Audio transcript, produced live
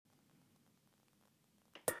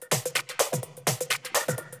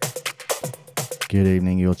Good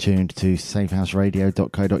evening, you're tuned to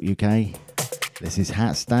safehouseradio.co.uk. This is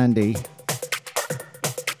HatStandy.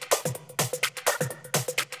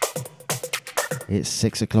 It's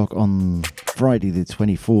 6 o'clock on Friday the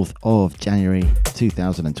 24th of January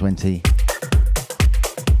 2020.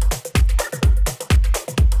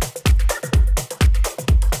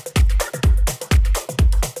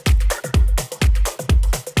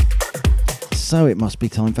 So it must be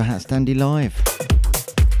time for HatStandy Live.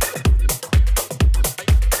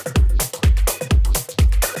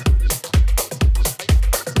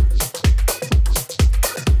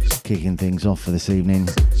 Kicking things off for this evening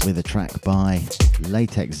with a track by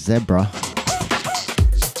Latex Zebra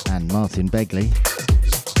and Martin Begley.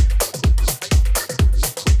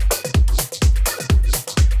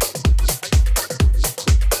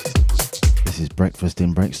 This is Breakfast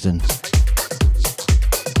in Brixton.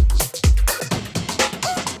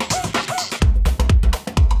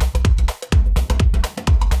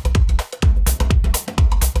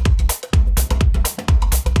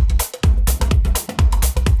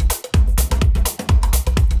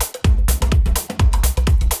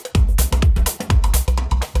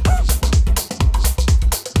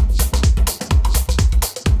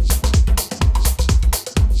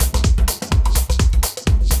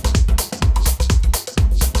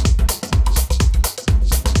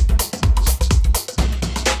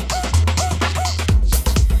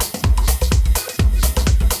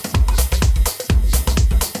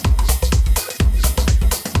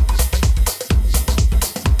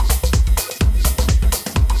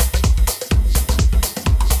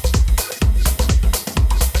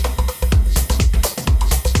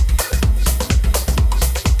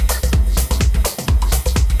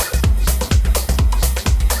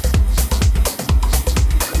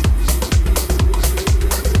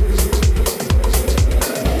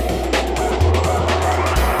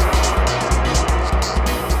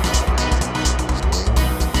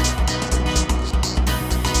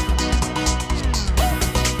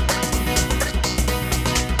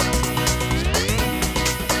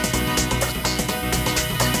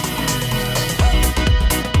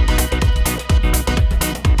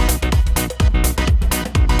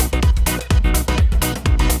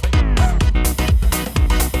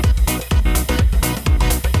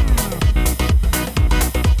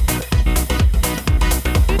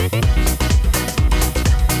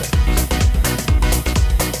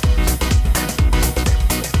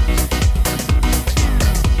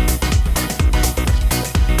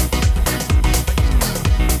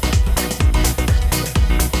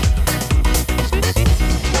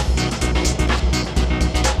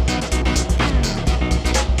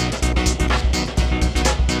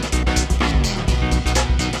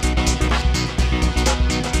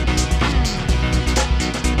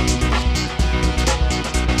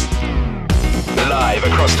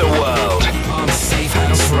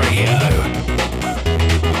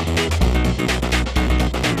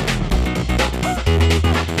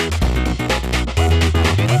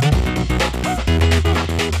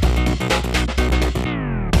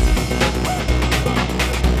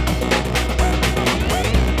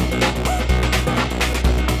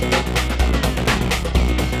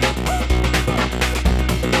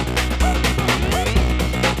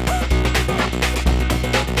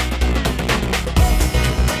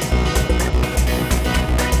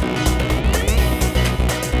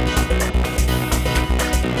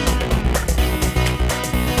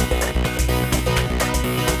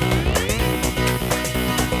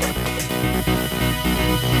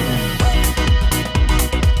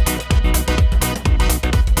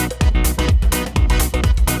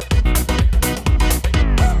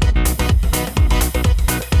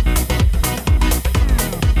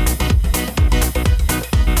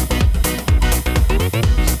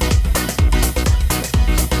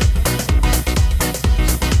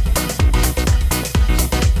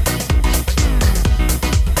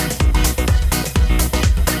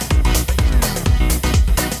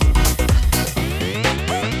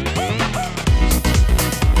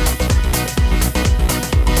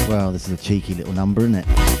 Cheeky little number, isn't it?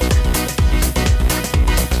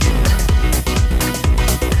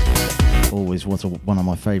 Always was one of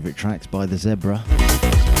my favourite tracks by the Zebra.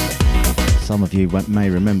 Some of you may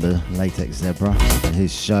remember Latex Zebra and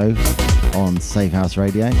his show on Safehouse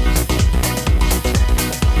Radio.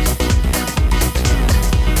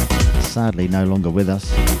 Sadly, no longer with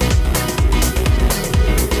us.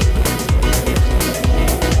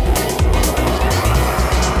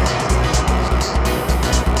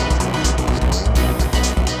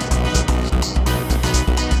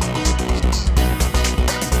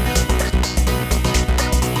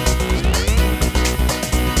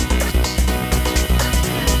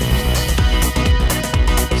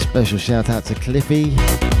 Special shout out to Cliffy.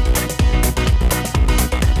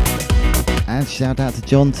 And shout out to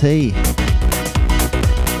John T.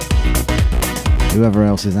 Whoever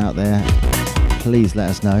else is out there, please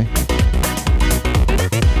let us know.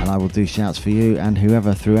 And I will do shouts for you and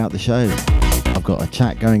whoever throughout the show. I've got a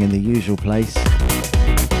chat going in the usual place.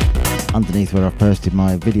 Underneath where I've posted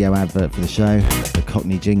my video advert for the show, the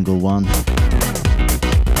Cockney Jingle one.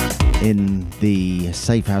 In the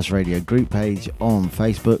Safehouse Radio group page on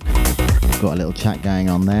Facebook. We've got a little chat going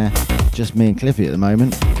on there. Just me and Cliffy at the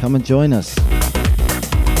moment. Come and join us.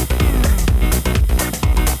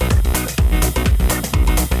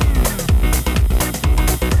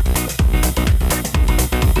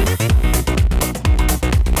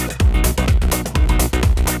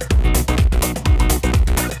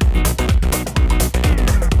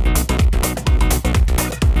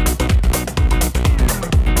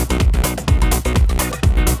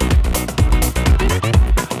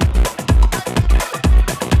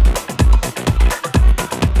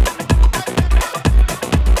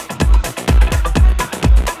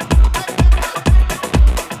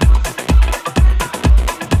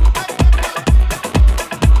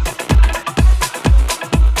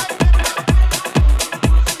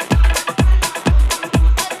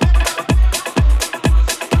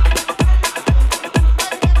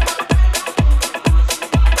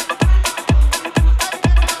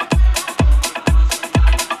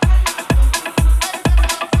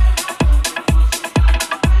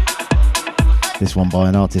 This one by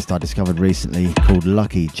an artist I discovered recently called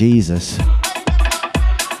Lucky Jesus.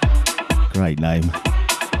 Great name.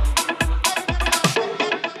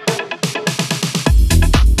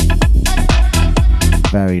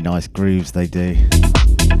 Very nice grooves they do.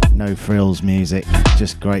 No frills music,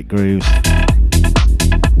 just great grooves.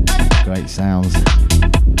 Great sounds.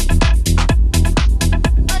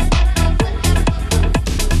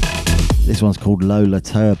 This one's called Lola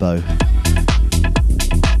Turbo.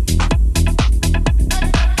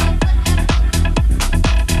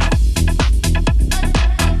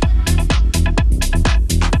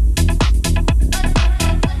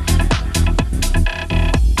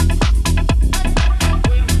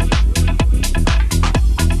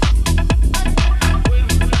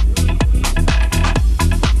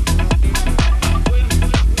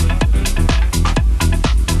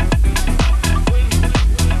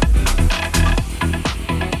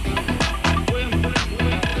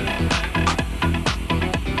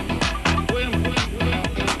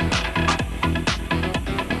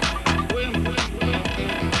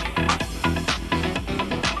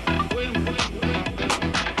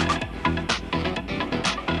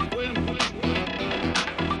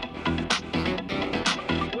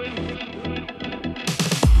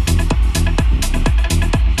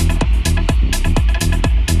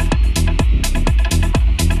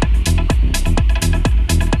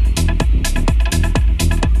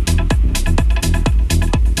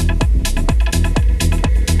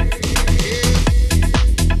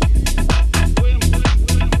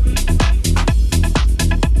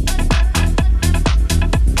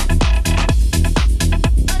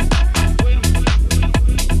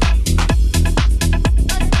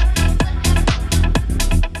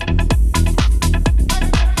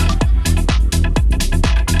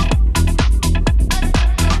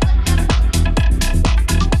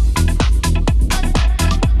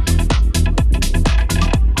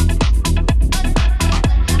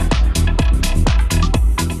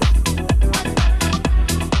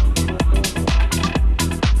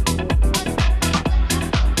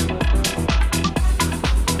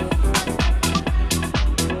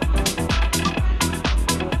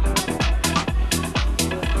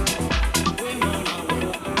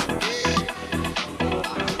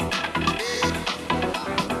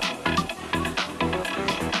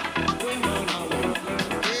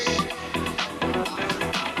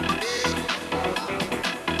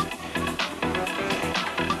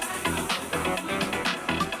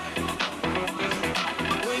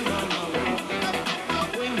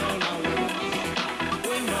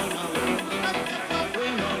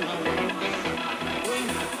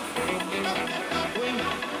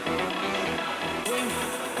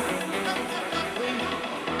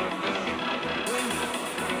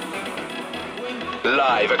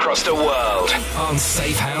 Live across the world on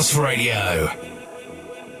Safehouse Radio.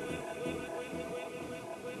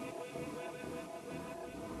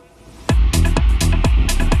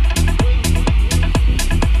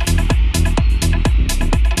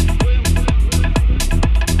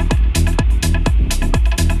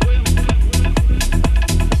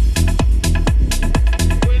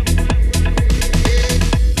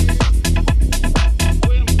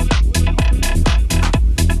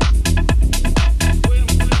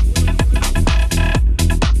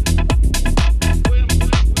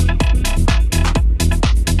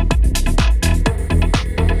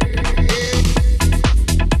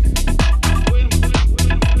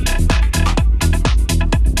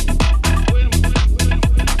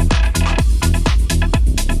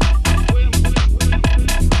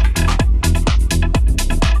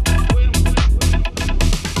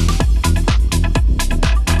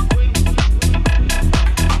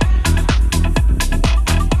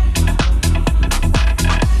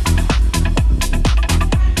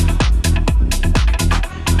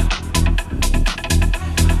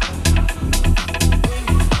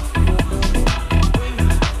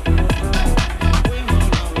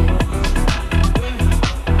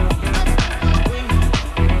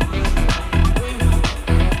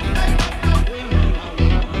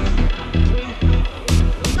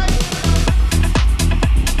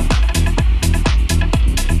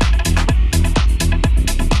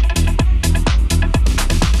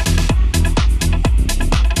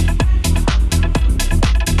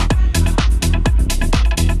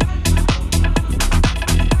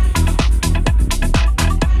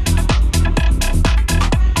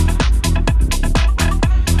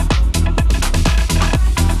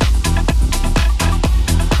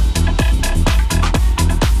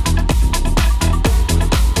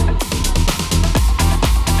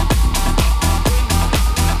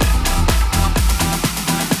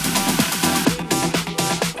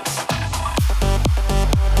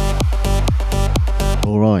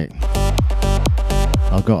 Alright,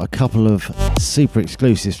 I've got a couple of super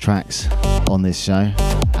exclusive tracks on this show,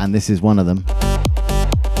 and this is one of them.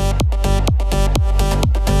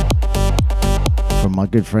 From my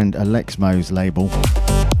good friend AlexMo's label,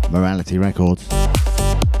 MoralityRecords.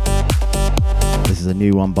 This is a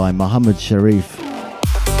new one by MuhamedSherief.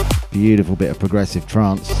 Beautiful bit of progressive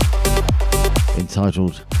trance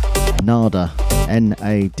entitled N.A.D.A,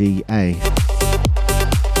 N.A.D.A.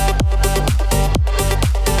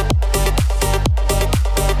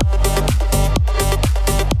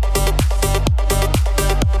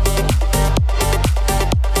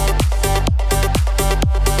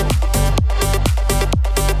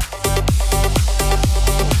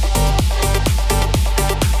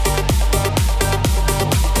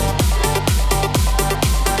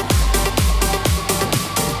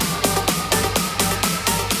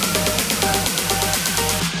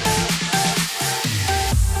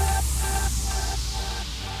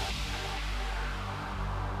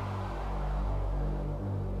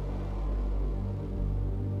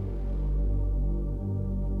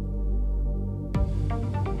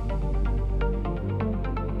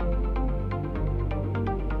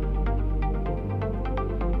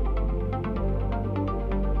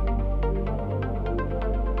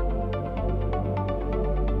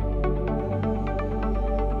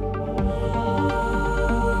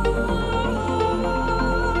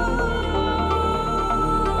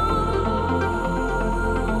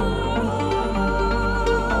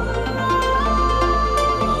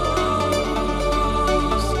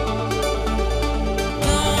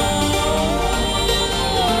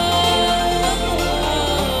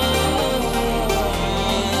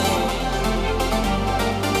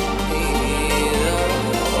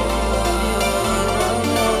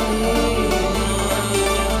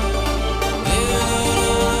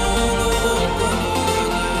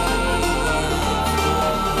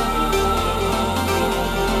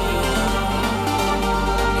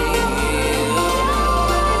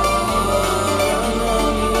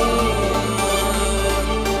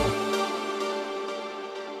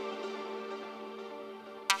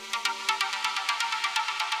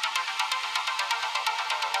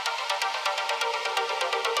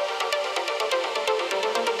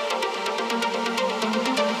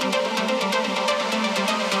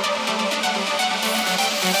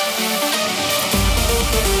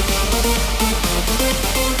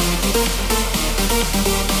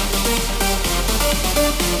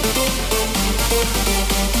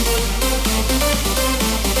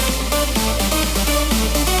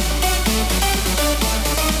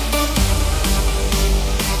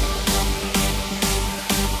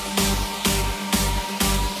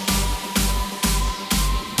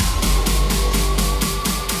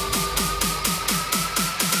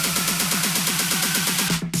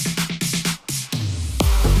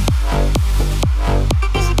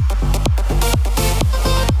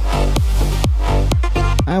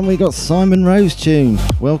 And we got Simon Rose tune.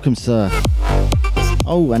 Welcome, sir.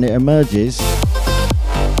 Oh, and it emerges.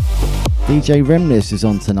 DJ Remnis is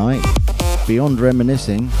on tonight. Beyond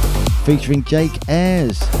Reminiscing, featuring Jake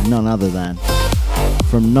Ayres, none other than.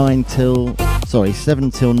 From 7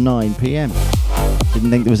 till 9 p.m. Didn't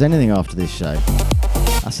think there was anything after this show.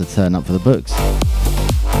 That's a turn up for the books.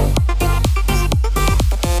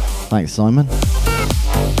 Thanks, Simon.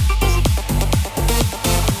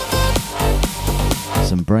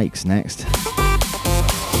 Some breaks next.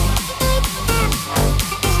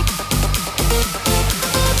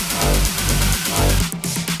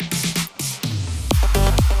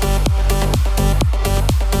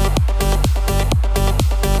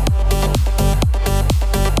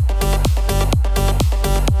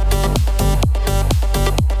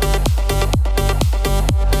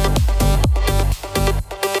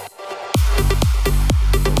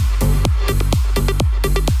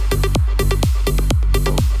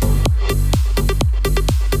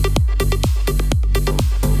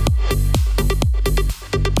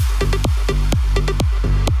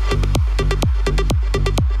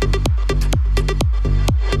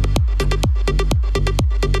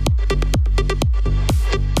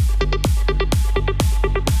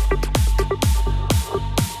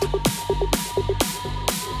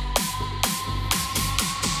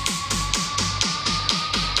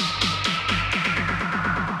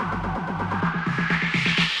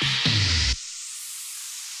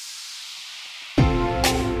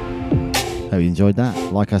 Hope you enjoyed that.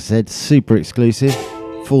 Like I said, super exclusive.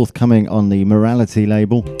 Forthcoming on the Morality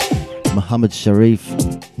label.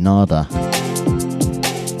 MuhamedSherief, N.A.D.A.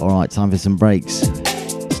 Alright, time for some breaks.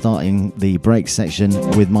 Starting the break section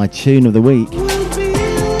with my tune of the week.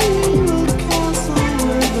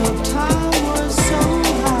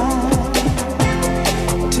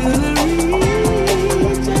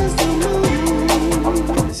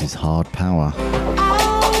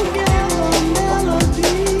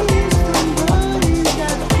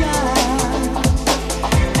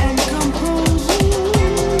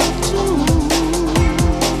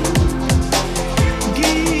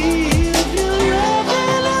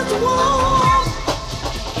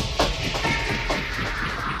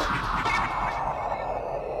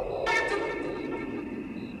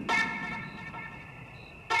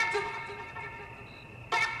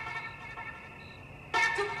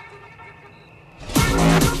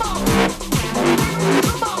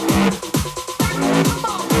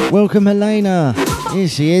 Welcome, Helena. Here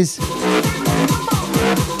she is.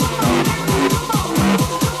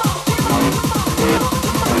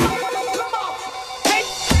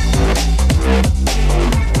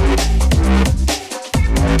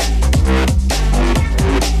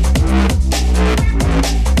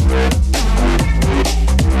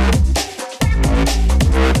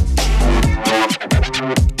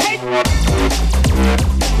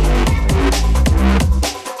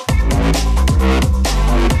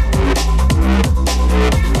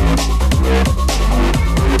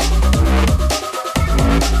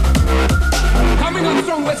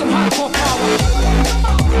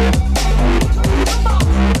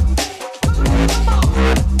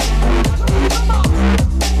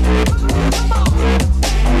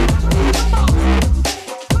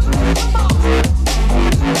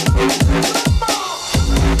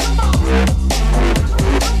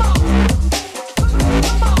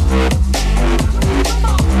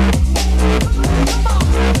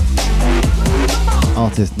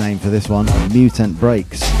 Name for this one,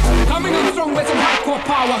 Mutantbreakz. Coming up strong with some hardcore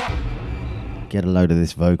power. Get a load of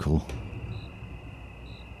this vocal.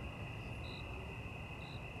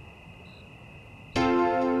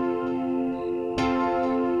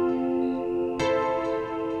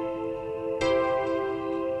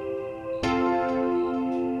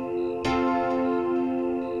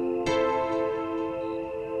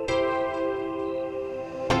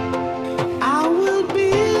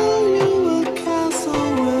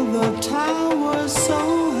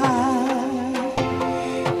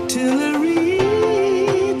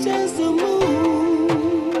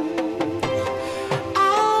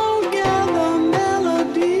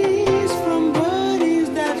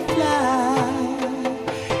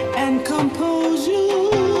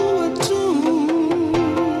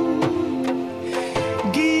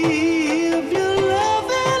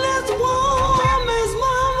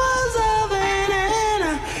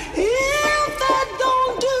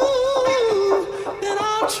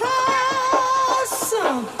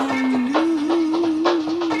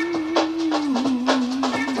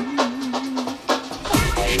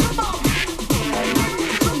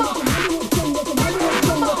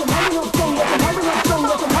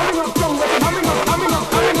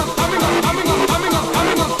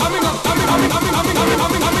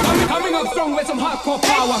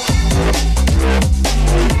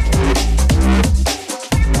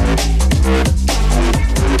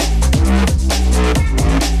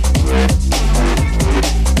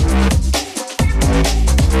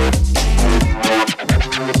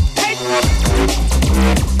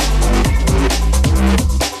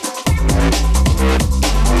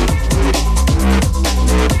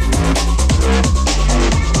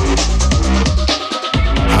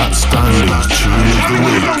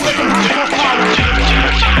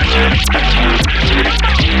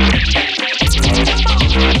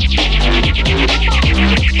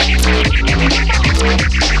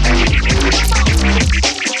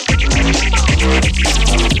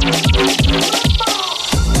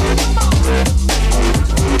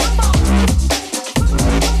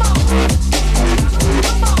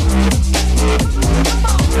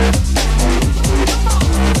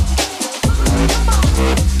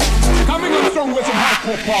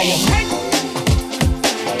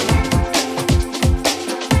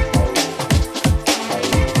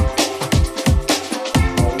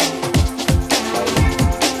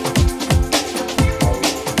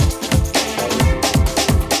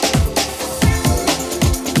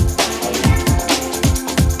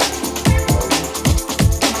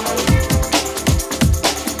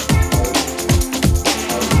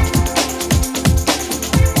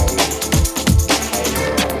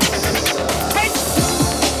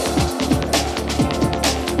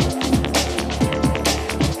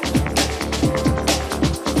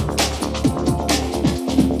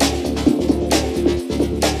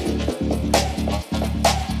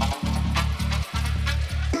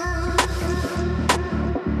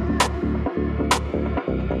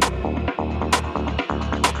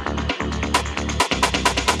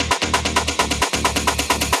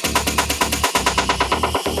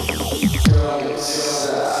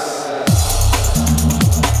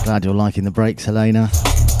 Glad you're liking the breaks, Helena.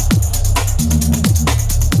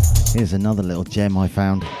 Here's another little gem I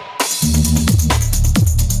found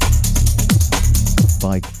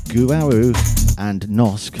by Guau and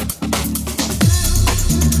Nosk.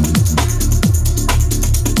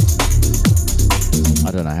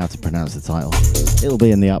 I don't know how to pronounce the title. It'll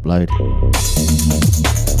be in the upload.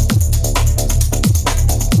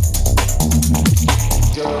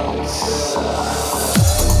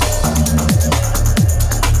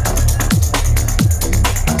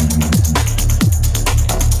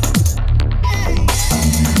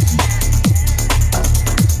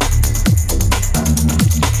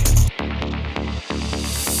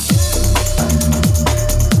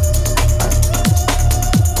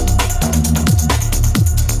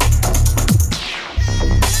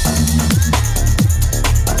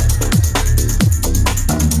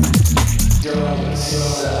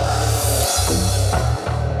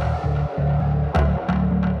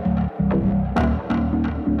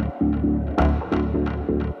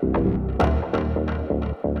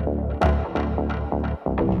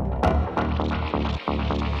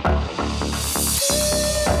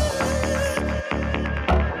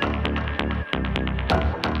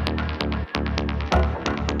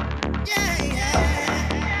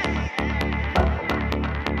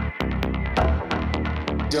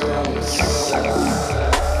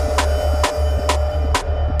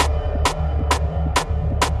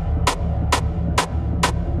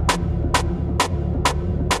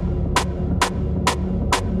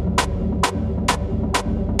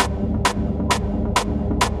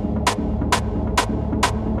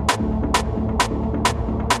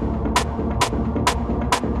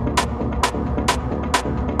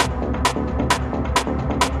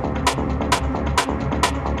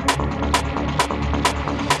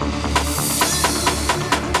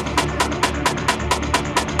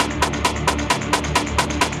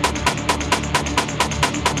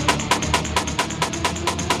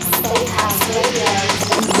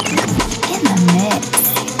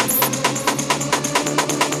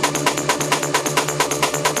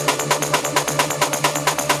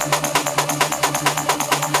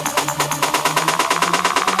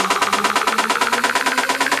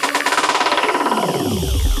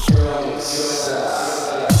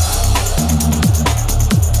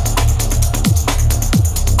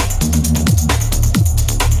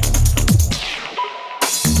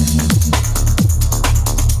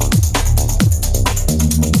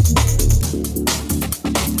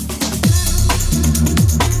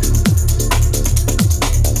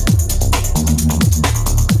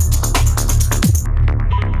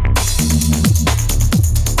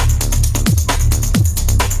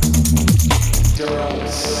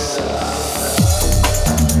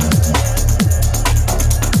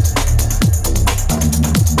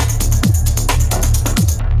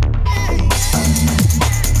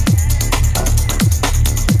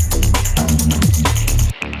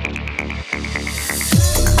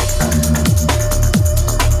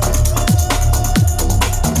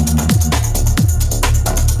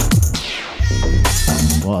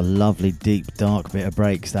 Lovely, deep, dark bit of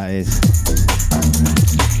breaks that is.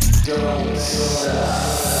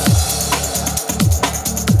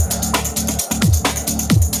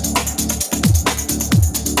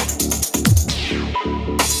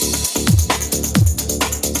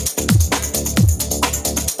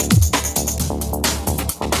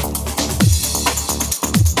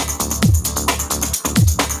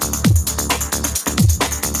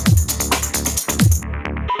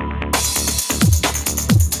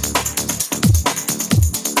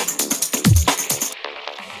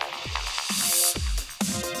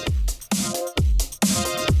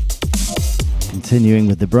 Continuing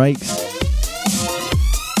with the breaks.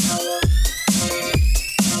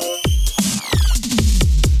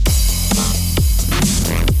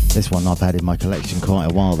 This one I've had in my collection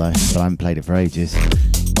quite a while though, but I haven't played it for ages.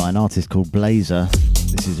 By an artist called Blazer.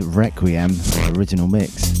 This is Requiem, original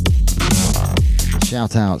mix.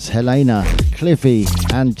 Shout outs Helena, Cliffy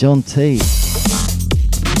and John T.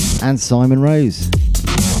 And Simon Rose.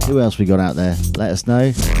 Who else we got out there? Let us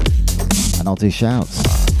know and I'll do shouts.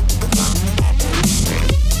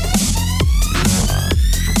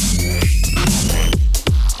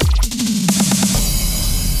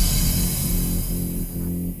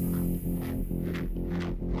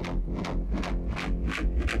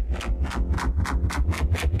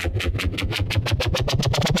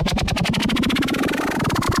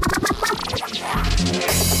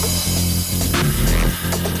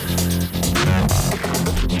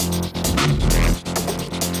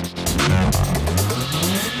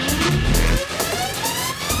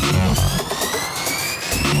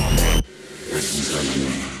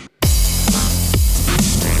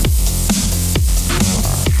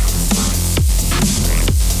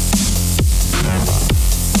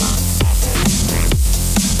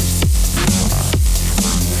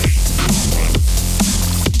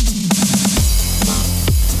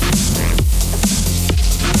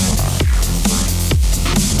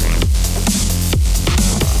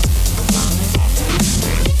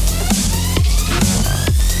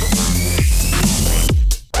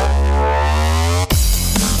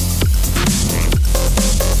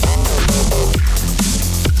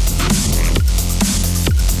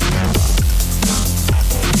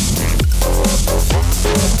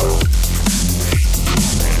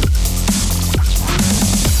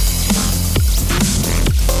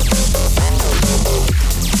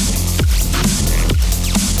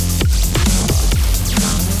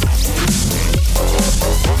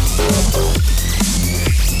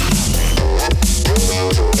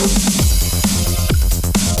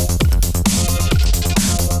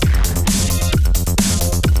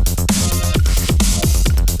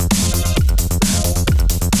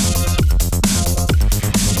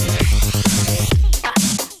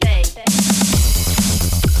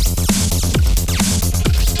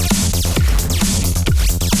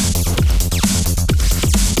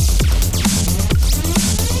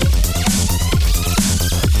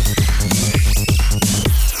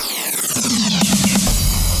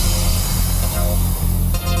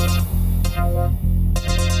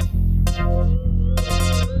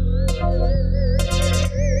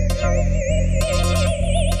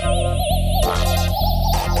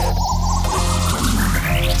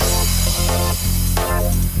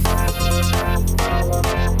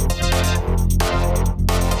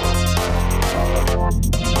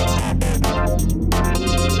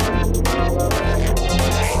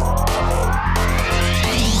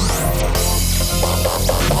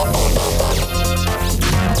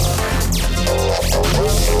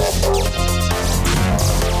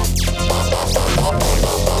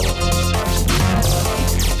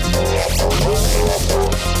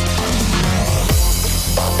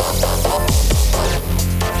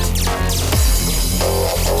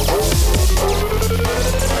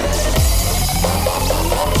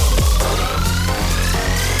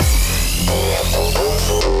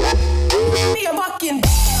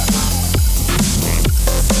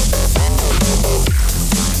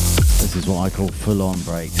 call Full On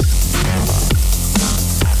Breaks.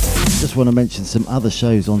 Just want to mention some other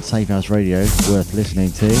shows on Safehouse Radio worth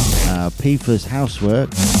listening to. PIFA's Housework,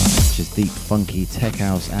 which is deep, funky tech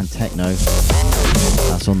house and techno.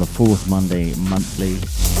 That's on the 4th Monday monthly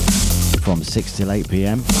from 6 till 8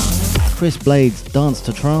 p.m. Chris Blade's Dance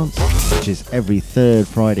to Trance, which is every 3rd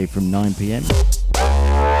Friday from 9 p.m.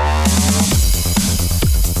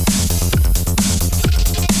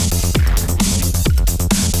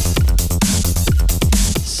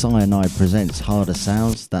 Cyanide presents Harder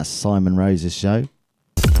Sounds. That's Simon Rose's show.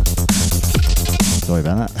 Sorry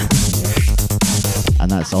about that. And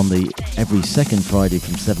that's on the every 2nd Friday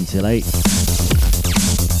from 7 till 8.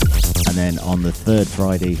 And then on the 3rd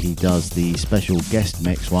Friday he does the special guest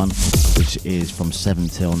mix one, which is from 7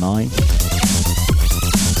 till 9.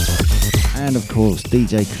 And of course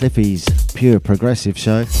DJ Cliffy's Pure Progressive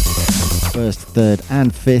show. 1st, 3rd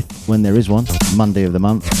and 5th, when there is one, Monday of the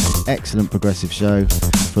month. Excellent progressive show,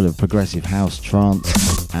 full of progressive house,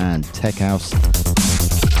 trance and tech house.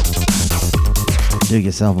 Do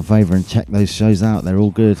yourself a favour and check those shows out, they're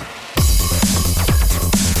all good.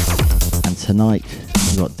 And tonight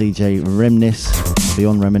we've got DJ Remnis,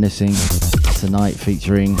 Beyond Reminiscing, tonight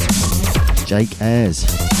featuring Jake Ayres.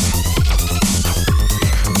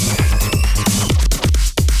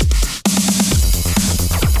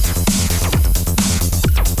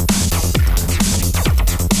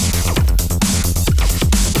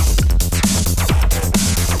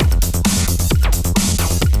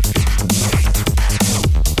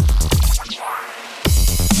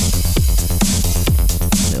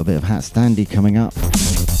 Bit of HatStandy coming up.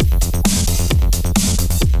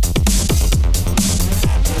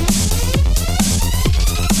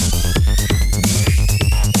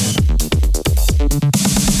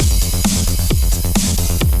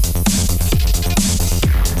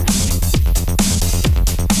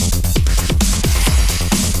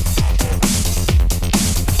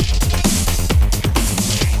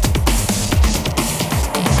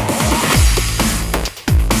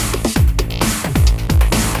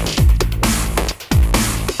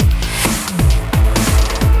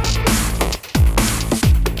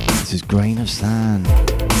 Grain of Sand.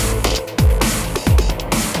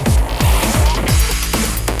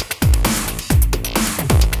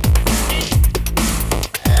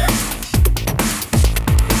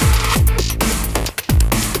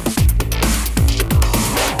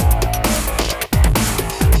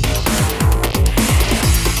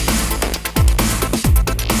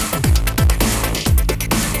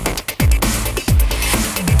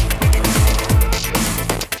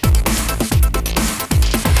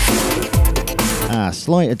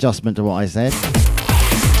 Slight adjustment to what I said.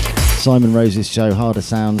 Simon Rose's show Harder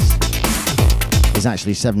Sounds is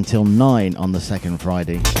actually 7 till 9 on the 2nd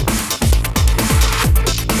Friday.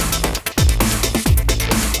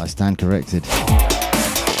 I stand corrected.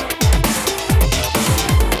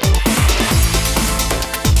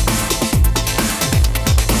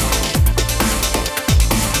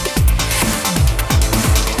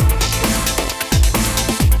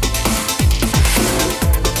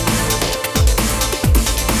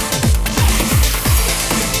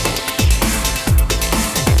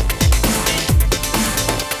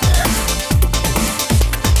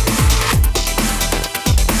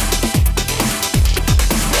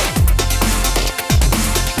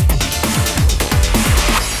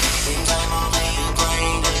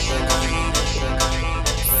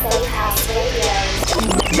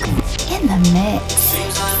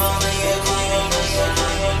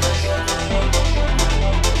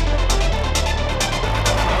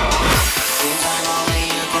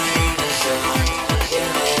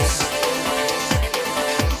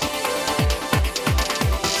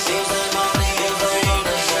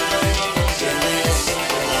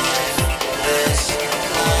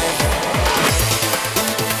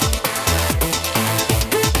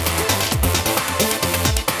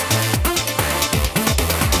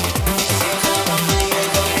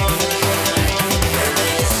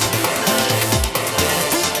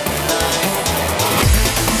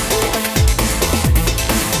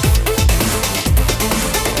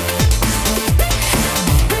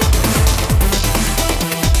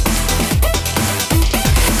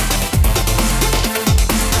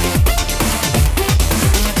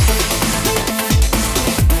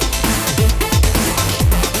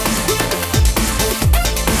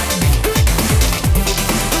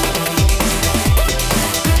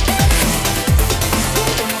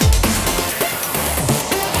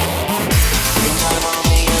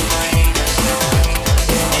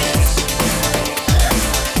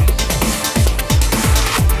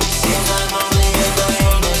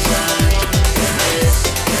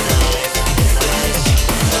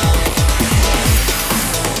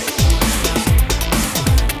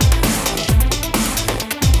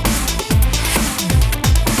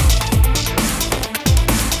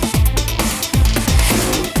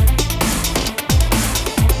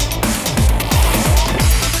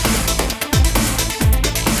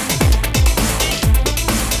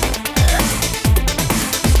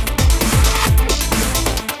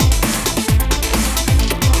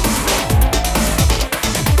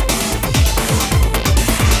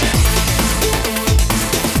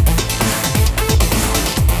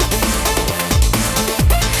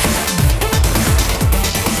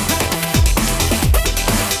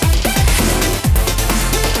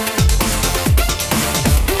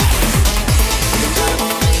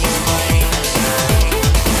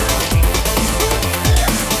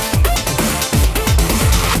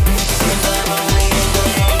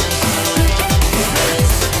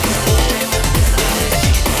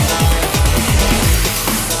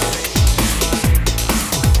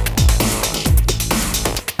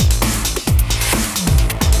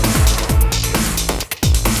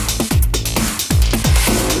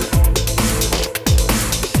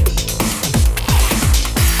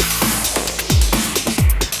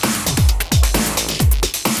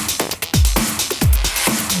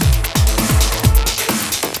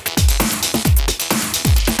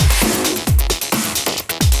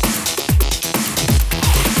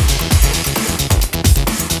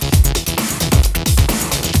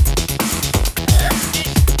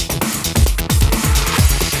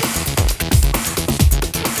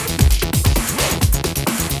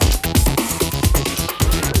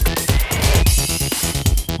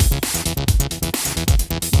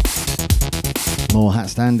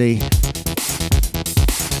 HatStandy.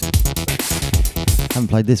 Haven't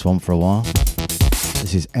played this one for a while.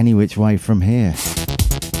 This is Any Which Way From Here.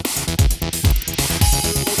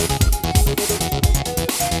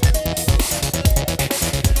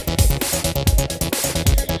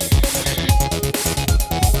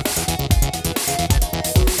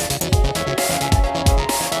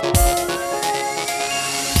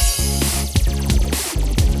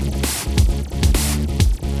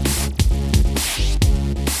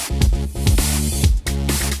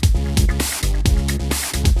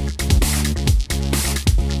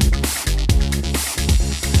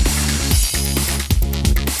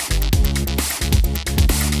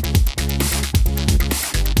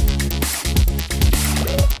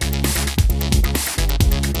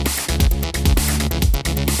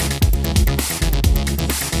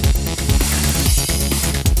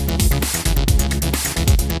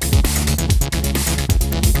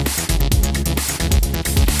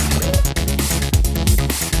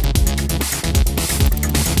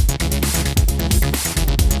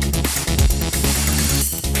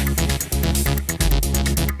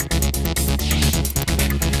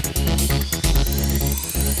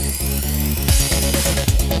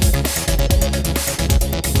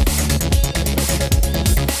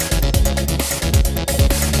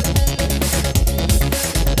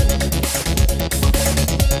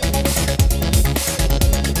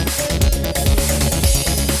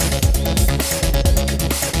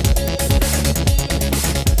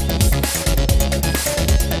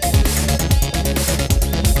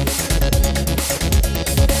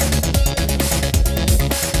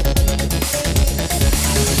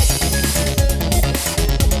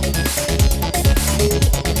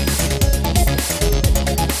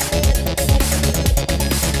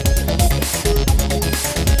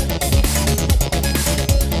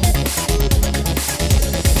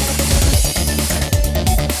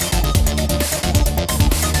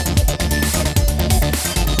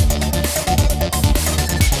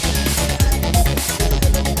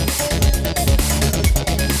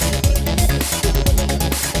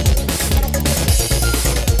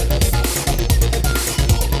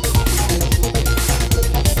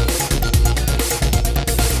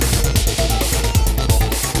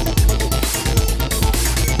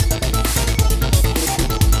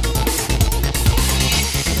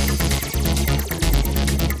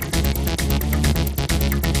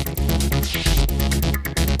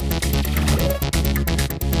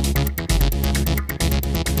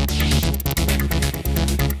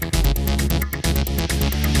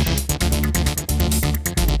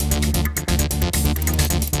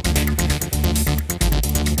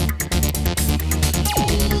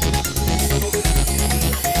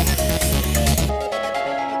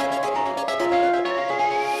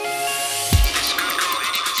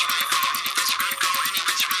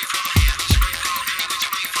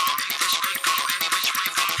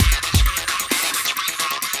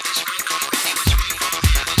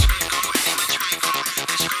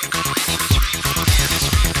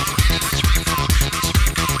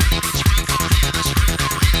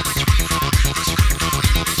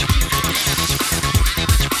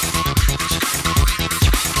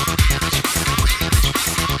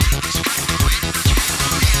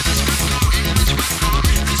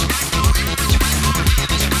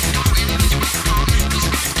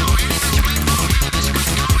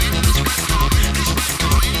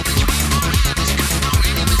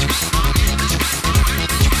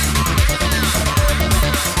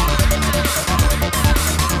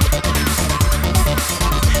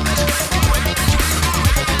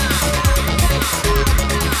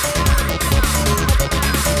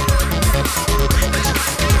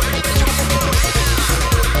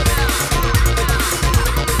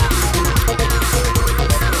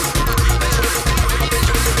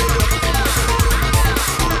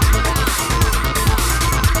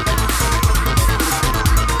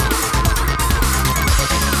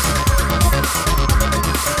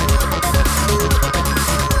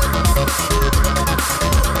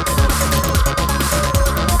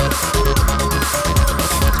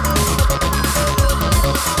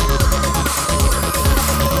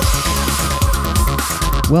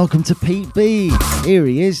 Welcome to Pete B. Here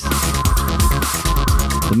he is.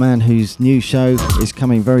 The man whose new show is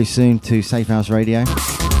coming very soon to Safehouse Radio.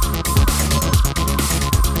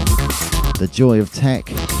 The Joy of Tech,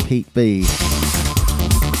 Pete B.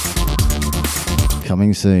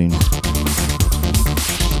 Coming soon.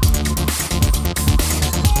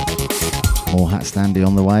 More HatStandy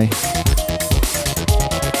on the way.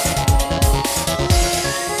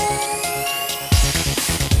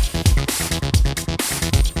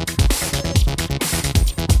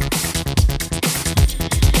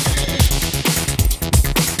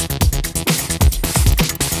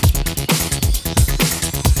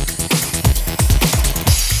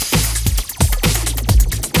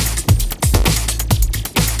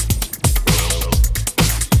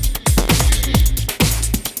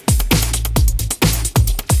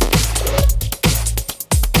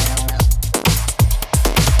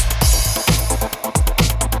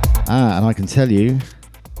 And I can tell you,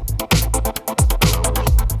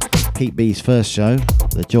 Pete B's first show,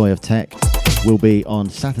 The Joy of Tech, will be on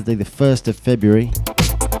Saturday the 1st of February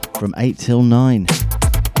from 8 till 9.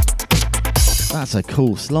 That's a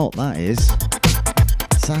cool slot, that is.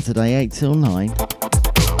 Saturday 8 till 9.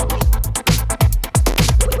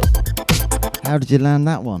 How did you land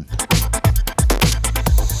that one?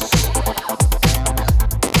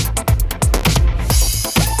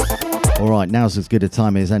 Alright, now's as good a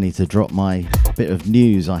time as any to drop my bit of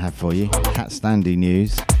news I have for you. HatStandy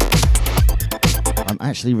news. I'm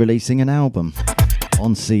actually releasing an album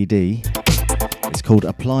on CD. It's called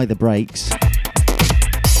Apply the Brakes.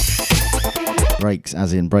 Brakes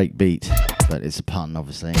as in break beat, but it's a pun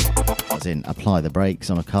obviously. As in apply the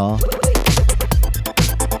brakes on a car.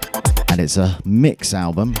 And it's a mix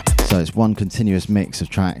album, so it's one continuous mix of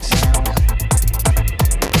tracks.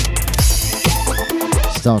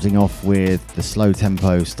 Starting off with the slow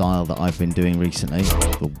tempo style that I've been doing recently,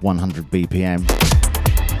 the 100 BPM.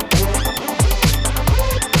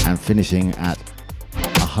 And finishing at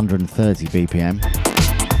 130 BPM.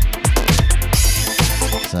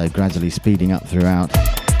 So gradually speeding up throughout.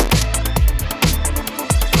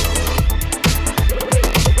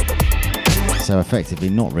 So effectively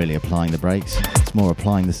not really applying the brakes, it's more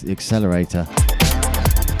applying the accelerator.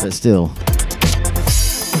 But still,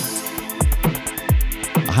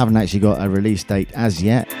 I haven't actually got a release date as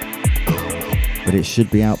yet, but it should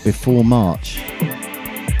be out before March.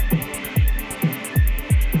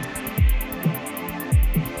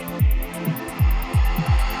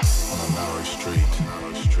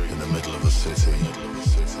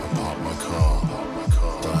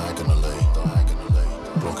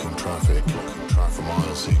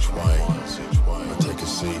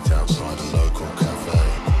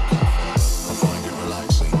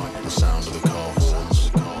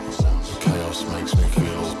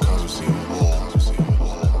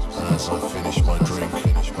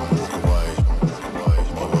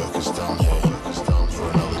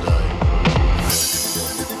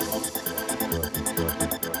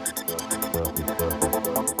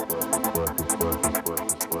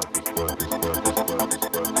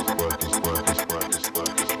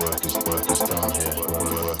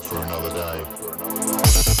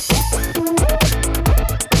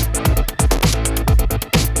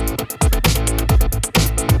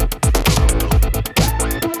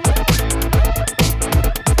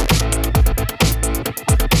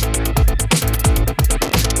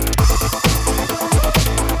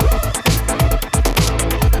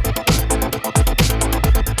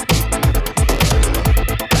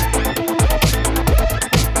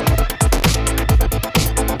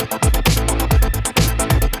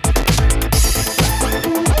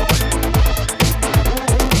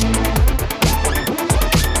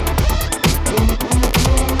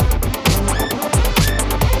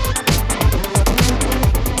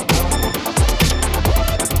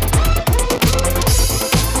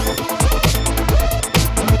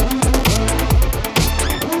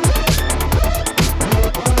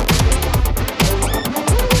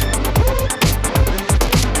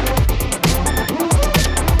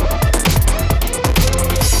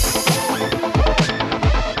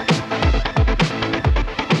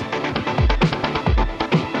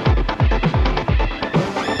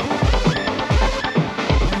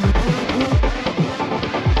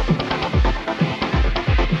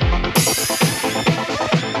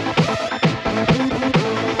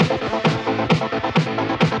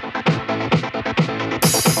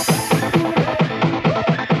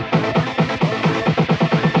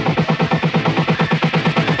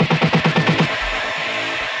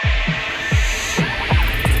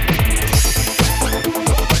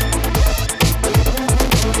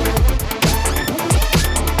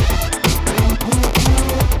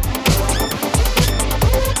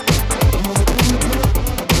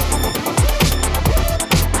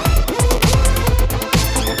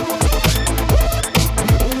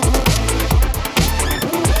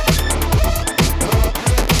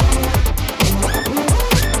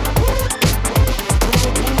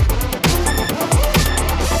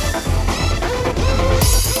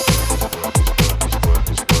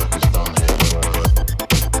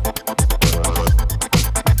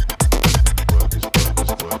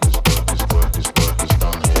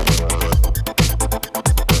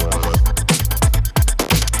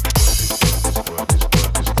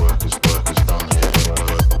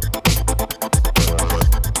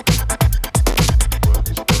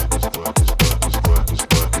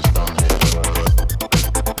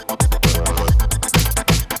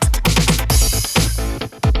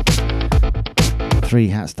 Three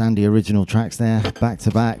HatStandy original tracks there, back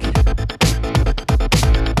to back.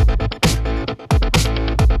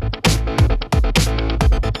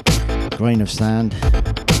 Grain of Sand,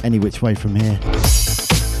 Any Which Way From Here.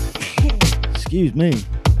 Excuse me.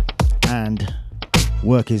 And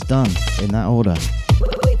Work Is Done, in that order.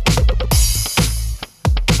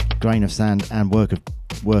 Grain of Sand and Work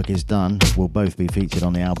Is Done will both be featured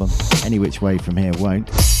on the album. Any Which Way From Here won't.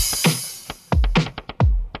 With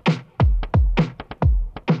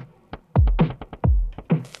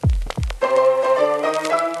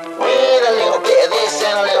a little bit of this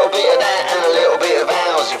and a little bit of that and a little bit of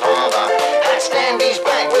ours, your father. HatStandy's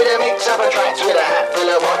back with a mix of a tracks with a hat full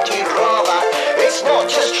of what you'd rather. It's not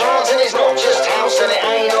just trance and it's not just house and it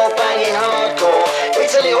ain't all banging hardcore.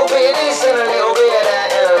 It's a little bit of this and a little bit of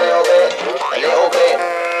that and a little bit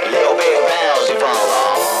of ours, your father.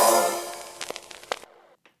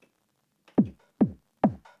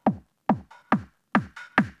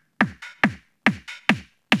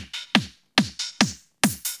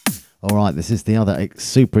 Alright, this is the other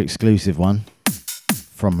super exclusive one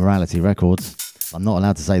from MoralityRecords. I'm not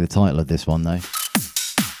allowed to say the title of this one though.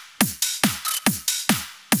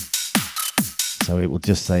 So it will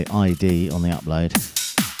just say ID on the upload.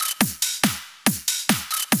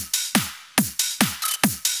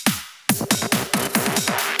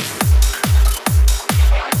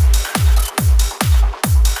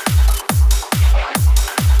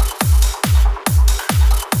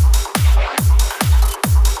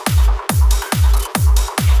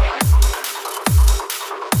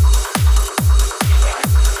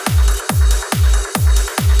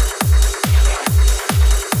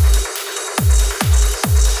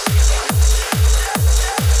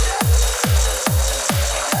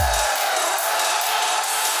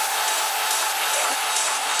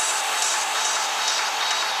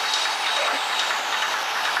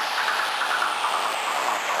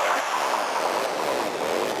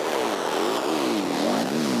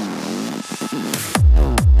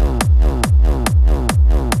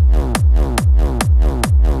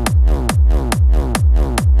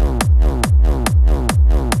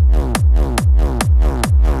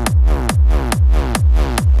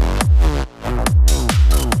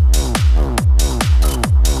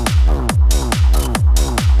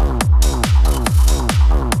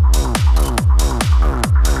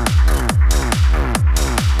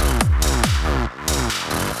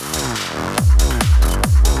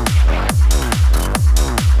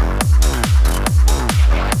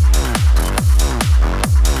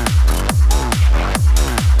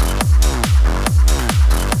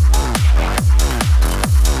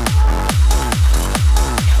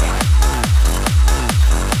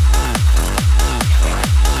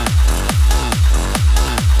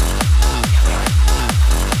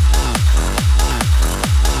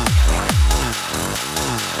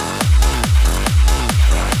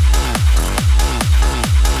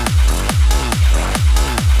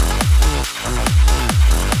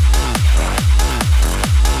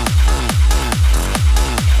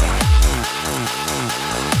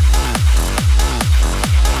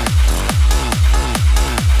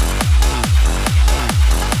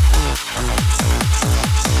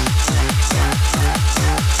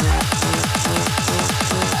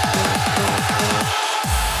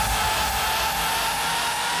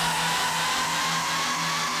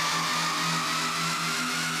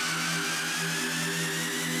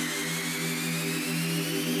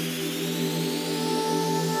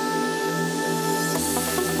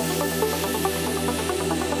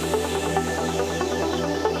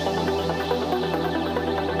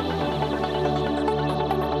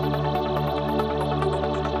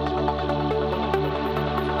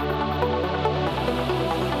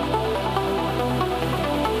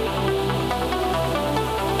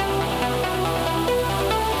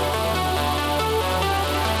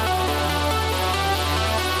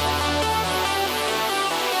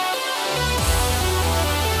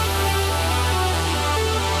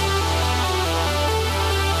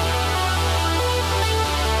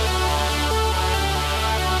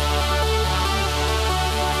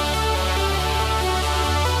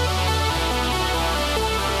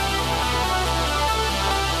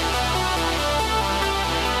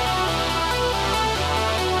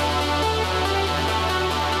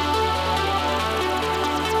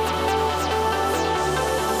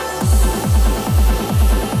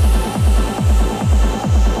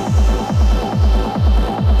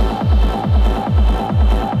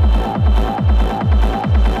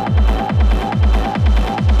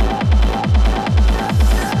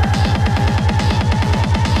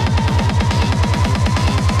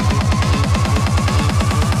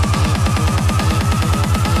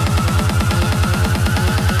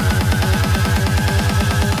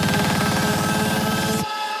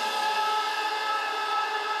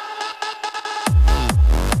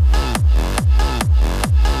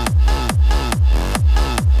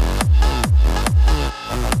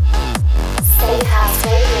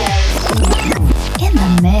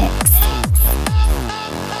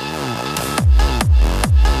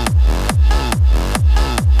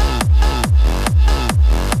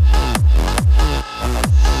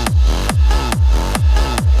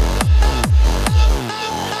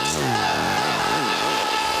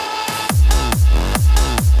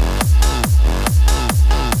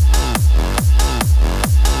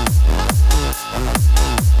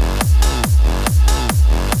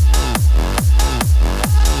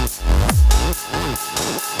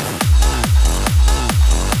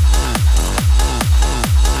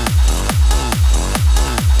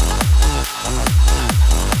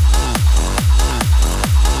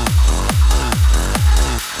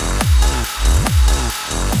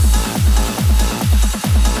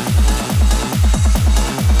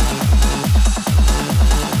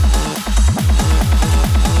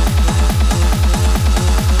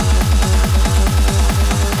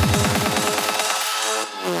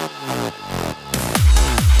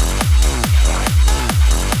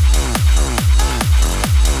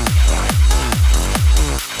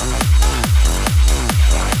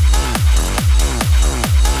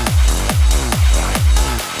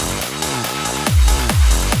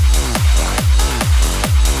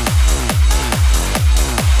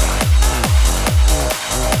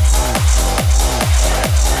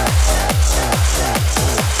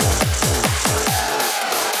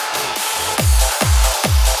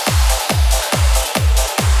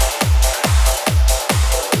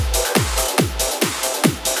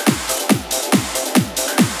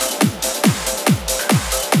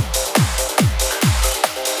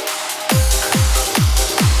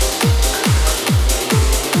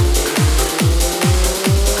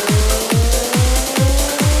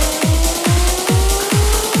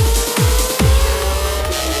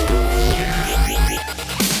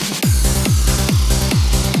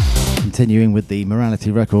 continuing with the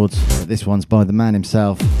MoralityRecords, but this one's by the man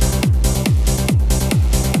himself.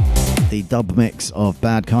 The dub mix of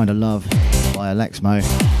Bad Kind of Love by AlexMo.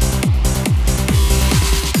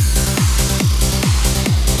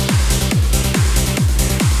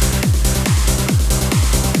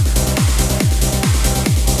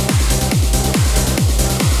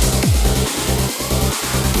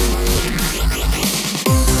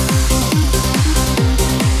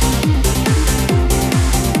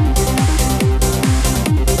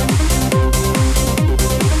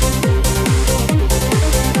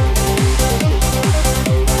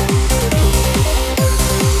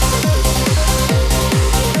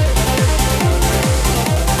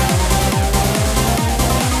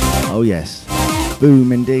 Oh yes,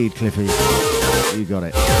 boom indeed, Cliffy, you got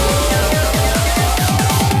it.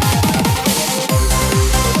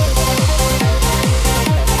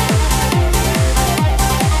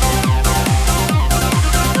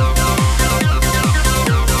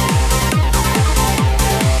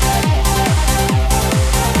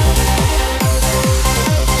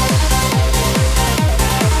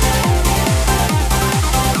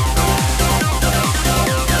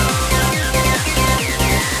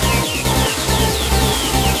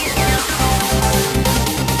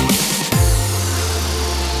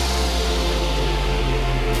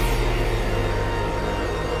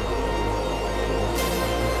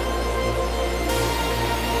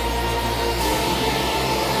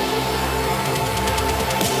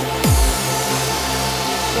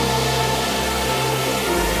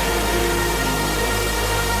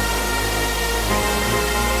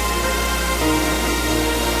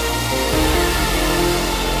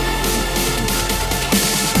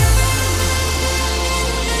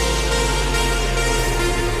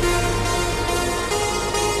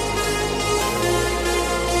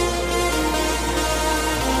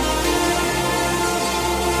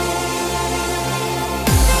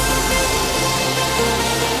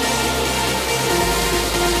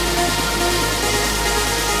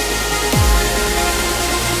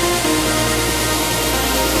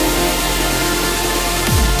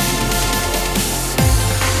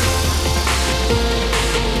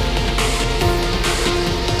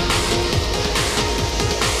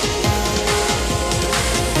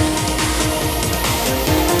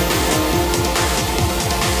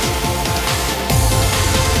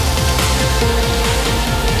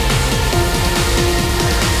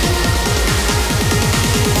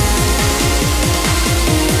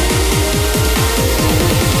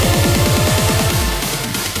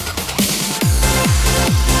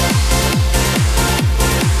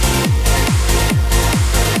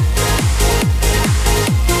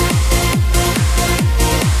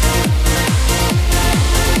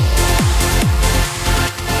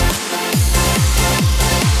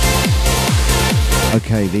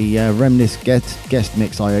 Okay, the Erlebnis guest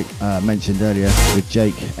mix I mentioned earlier with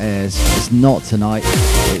Jake Ayres, it's not tonight,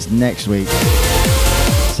 it's next week,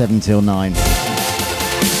 7 till 9.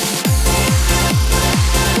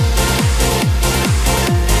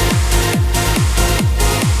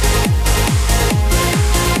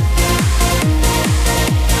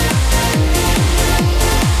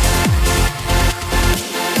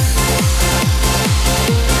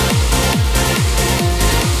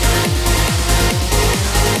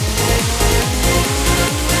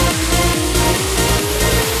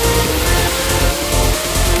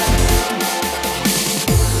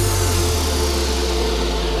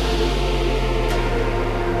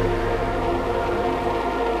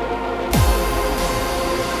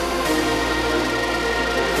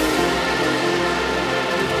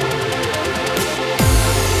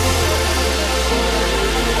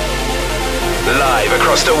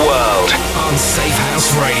 Across the world on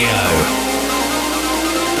Safehouse Radio.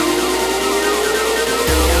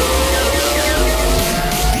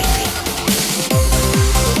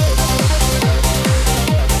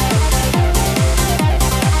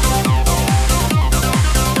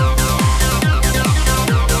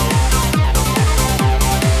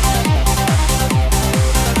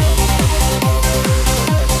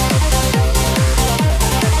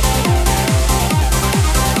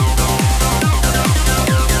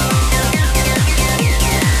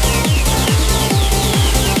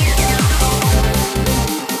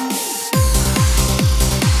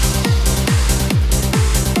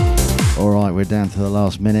 We're down to the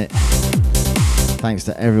last minute. Thanks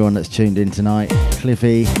to everyone that's tuned in tonight.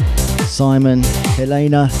 Cliffy, Simon,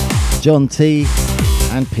 Helena, John T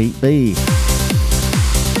and Pete B.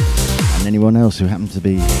 And anyone else who happens to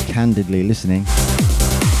be candidly listening.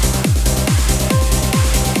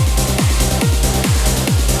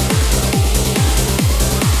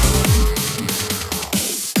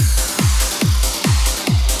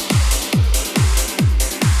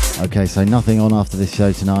 Okay, so nothing on after this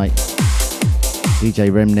show tonight. DJ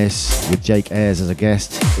Remnis with Jake Ayres as a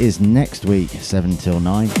guest is next week, 7 till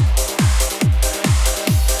 9.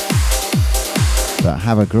 But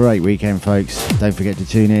have a great weekend, folks. Don't forget to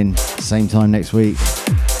tune in, same time next week,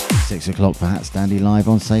 6 o'clock for HatStandy live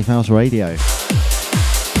on Safehouse Radio.